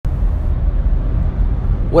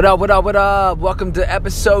What up, what up, what up? Welcome to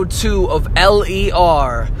episode 2 of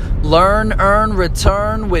LER, Learn, Earn,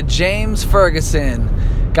 Return with James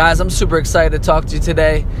Ferguson. Guys, I'm super excited to talk to you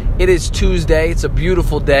today. It is Tuesday. It's a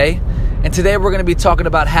beautiful day. And today we're going to be talking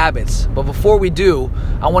about habits. But before we do,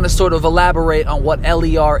 I want to sort of elaborate on what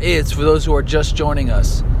LER is for those who are just joining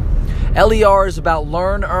us. LER is about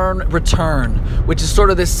learn, earn, return, which is sort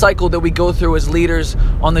of this cycle that we go through as leaders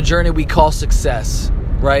on the journey we call success.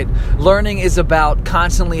 Right? Learning is about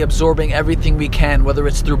constantly absorbing everything we can, whether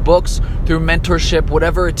it's through books, through mentorship,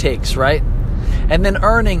 whatever it takes, right? And then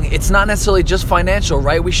earning, it's not necessarily just financial,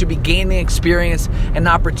 right? We should be gaining experience and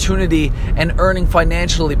opportunity and earning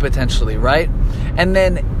financially potentially, right? And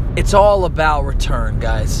then it's all about return,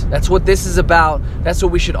 guys. That's what this is about. That's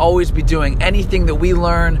what we should always be doing. Anything that we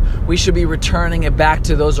learn, we should be returning it back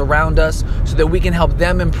to those around us so that we can help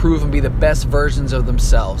them improve and be the best versions of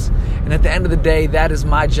themselves. And at the end of the day, that is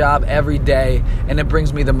my job every day, and it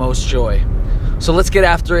brings me the most joy. So let's get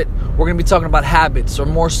after it. We're going to be talking about habits, or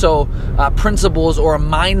more so principles or a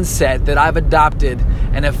mindset that I've adopted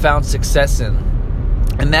and have found success in.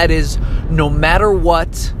 And that is no matter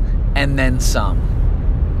what, and then some.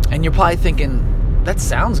 And you're probably thinking, that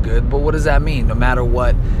sounds good, but what does that mean? No matter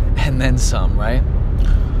what, and then some, right?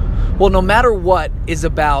 Well, no matter what is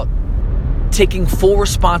about taking full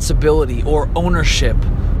responsibility or ownership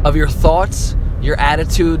of your thoughts, your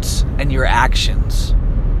attitudes, and your actions.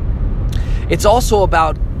 It's also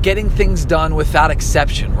about getting things done without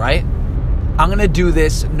exception, right? I'm going to do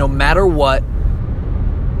this no matter what,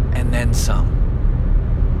 and then some.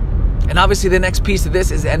 And obviously the next piece of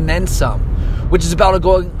this is and then some, which is about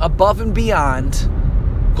going above and beyond,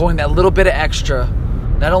 going that little bit of extra,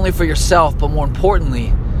 not only for yourself, but more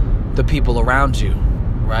importantly, the people around you,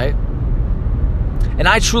 right? And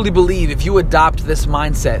I truly believe if you adopt this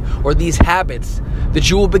mindset or these habits, that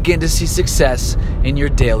you will begin to see success in your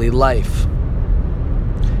daily life.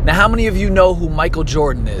 Now, how many of you know who Michael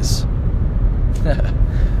Jordan is?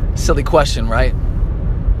 Silly question, right?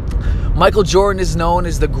 Michael Jordan is known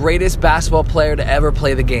as the greatest basketball player to ever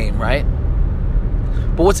play the game, right?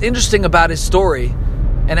 But what's interesting about his story,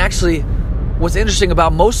 and actually what's interesting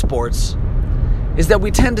about most sports, is that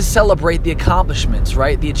we tend to celebrate the accomplishments,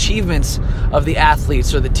 right? The achievements of the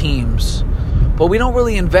athletes or the teams. But we don't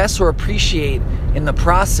really invest or appreciate in the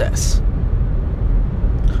process.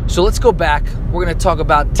 So let's go back. We're going to talk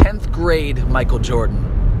about 10th grade Michael Jordan.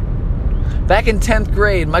 Back in 10th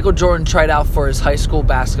grade, Michael Jordan tried out for his high school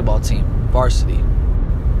basketball team, varsity.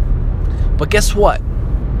 But guess what?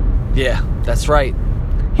 Yeah, that's right.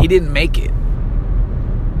 He didn't make it.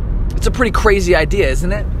 It's a pretty crazy idea,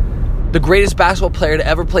 isn't it? The greatest basketball player to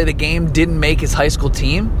ever play the game didn't make his high school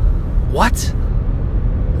team? What?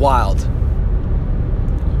 Wild.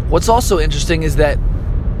 What's also interesting is that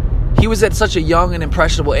he was at such a young and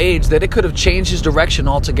impressionable age that it could have changed his direction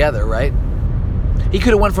altogether, right? He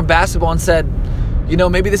could have went from basketball and said,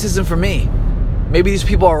 maybe this isn't for me. Maybe these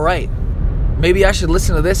people are right. Maybe I should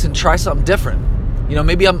listen to this and try something different.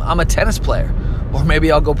 Maybe I'm a tennis player. Or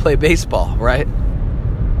maybe I'll go play baseball, right?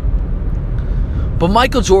 But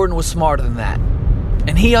Michael Jordan was smarter than that.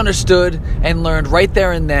 And he understood and learned right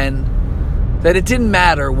there and then that it didn't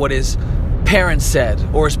matter what his parents said,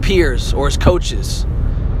 or his peers, or his coaches.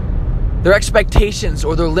 Their expectations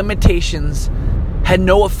or their limitations had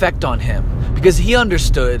no effect on him, because he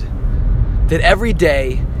understood that every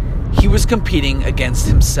day he was competing against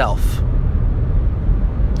himself.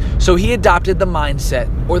 So he adopted the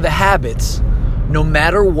mindset or the habits, no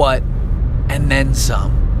matter what, and then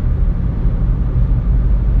some.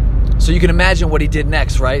 So you can imagine what he did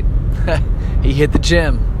next, right? He hit the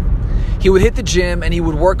gym. He would hit the gym and he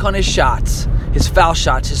would work on his shots, his foul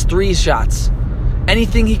shots, his three shots.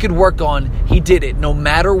 Anything he could work on, he did it, no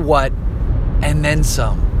matter what, and then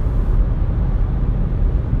some.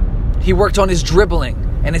 He worked on his dribbling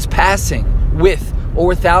and his passing with or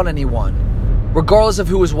without anyone, regardless of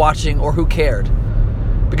who was watching or who cared.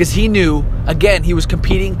 Because he knew, again, he was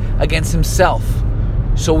competing against himself.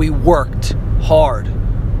 So he worked hard,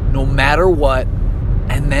 no matter what,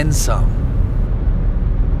 and then some.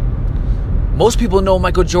 Most people know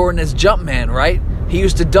Michael Jordan as Jumpman, right? He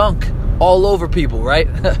used to dunk all over people, right?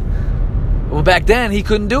 Well, back then, he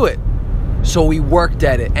couldn't do it. So he worked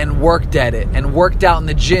at it and worked at it and worked out in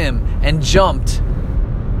the gym and jumped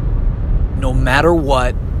no matter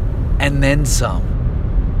what, and then some.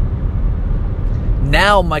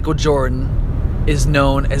 Now Michael Jordan is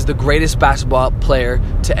known as the greatest basketball player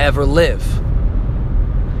to ever live.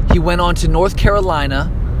 He went on to North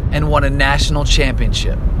Carolina and won a national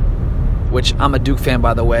championship, which I'm a Duke fan,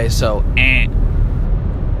 by the way, so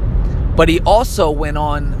But he also went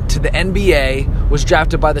on to the NBA, was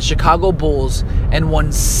drafted by the Chicago Bulls, and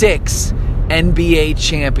won 6 NBA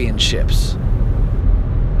championships.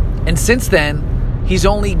 And since then, he's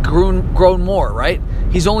only grown more, right?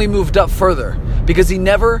 He's only moved up further because he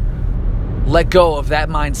never let go of that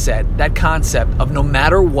mindset, that concept of no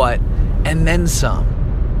matter what, and then some.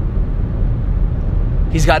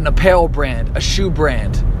 He's got an apparel brand, a shoe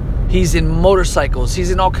brand. He's in motorcycles.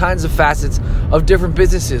 He's in all kinds of facets of different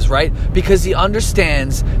businesses, right? Because he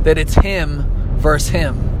understands that it's him versus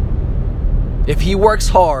him. If he works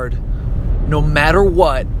hard, no matter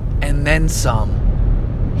what, and then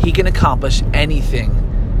some, he can accomplish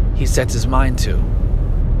anything he sets his mind to.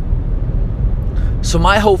 So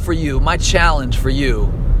my hope for you, my challenge for you,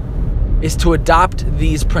 is to adopt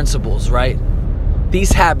these principles, right?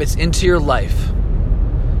 These habits into your life.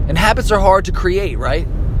 And habits are hard to create, right?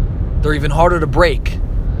 They're even harder to break.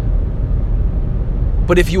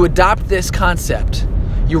 But if you adopt this concept,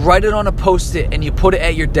 you write it on a Post-it and you put it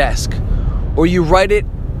at your desk, or you write it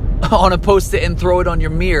on a Post-it and throw it on your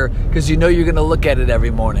mirror because you know you're going to look at it every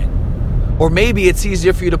morning. Or maybe it's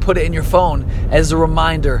easier for you to put it in your phone as a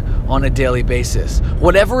reminder on a daily basis.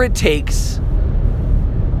 Whatever it takes,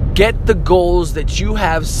 get the goals that you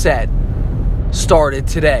have set started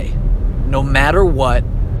today, no matter what,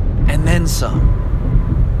 and then some.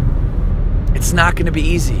 It's not going to be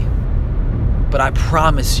easy, but I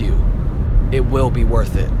promise you it will be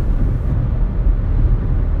worth it.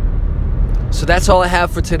 So that's all I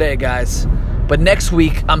have for today, guys. But next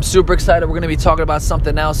week, I'm super excited. We're going to be talking about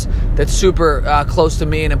something else that's super close to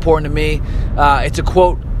me and important to me. It's a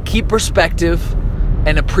quote: keep perspective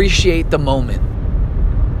and appreciate the moment.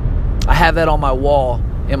 I have that on my wall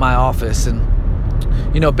in my office. And,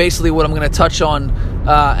 basically what I'm going to touch on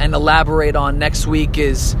and elaborate on next week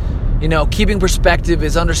is, keeping perspective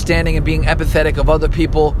is understanding and being empathetic of other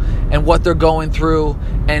people and what they're going through,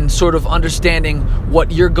 and sort of understanding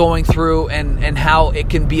what you're going through and how it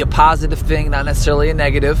can be a positive thing, not necessarily a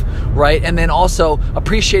negative, right? And then also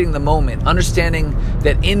appreciating the moment, understanding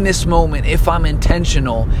that in this moment, if I'm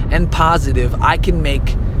intentional and positive, I can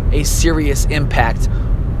make a serious impact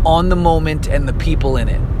on the moment and the people in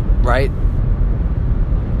it, right?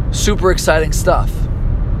 Super exciting stuff.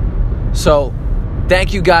 So,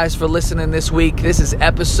 thank you guys for listening this week. This is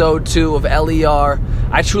episode 2 of LER.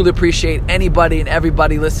 I truly appreciate anybody and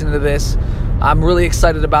everybody listening to this. I'm really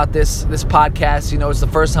excited about this podcast. It's the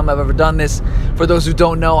first time I've ever done this. For those who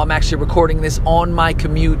don't know, I'm actually recording this on my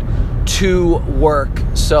commute to work.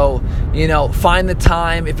 So, find the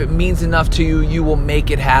time. If it means enough to you, you will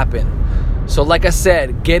make it happen. So like I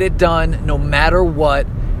said, get it done no matter what,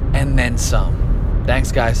 and then some.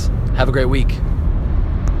 Thanks, guys. Have a great week.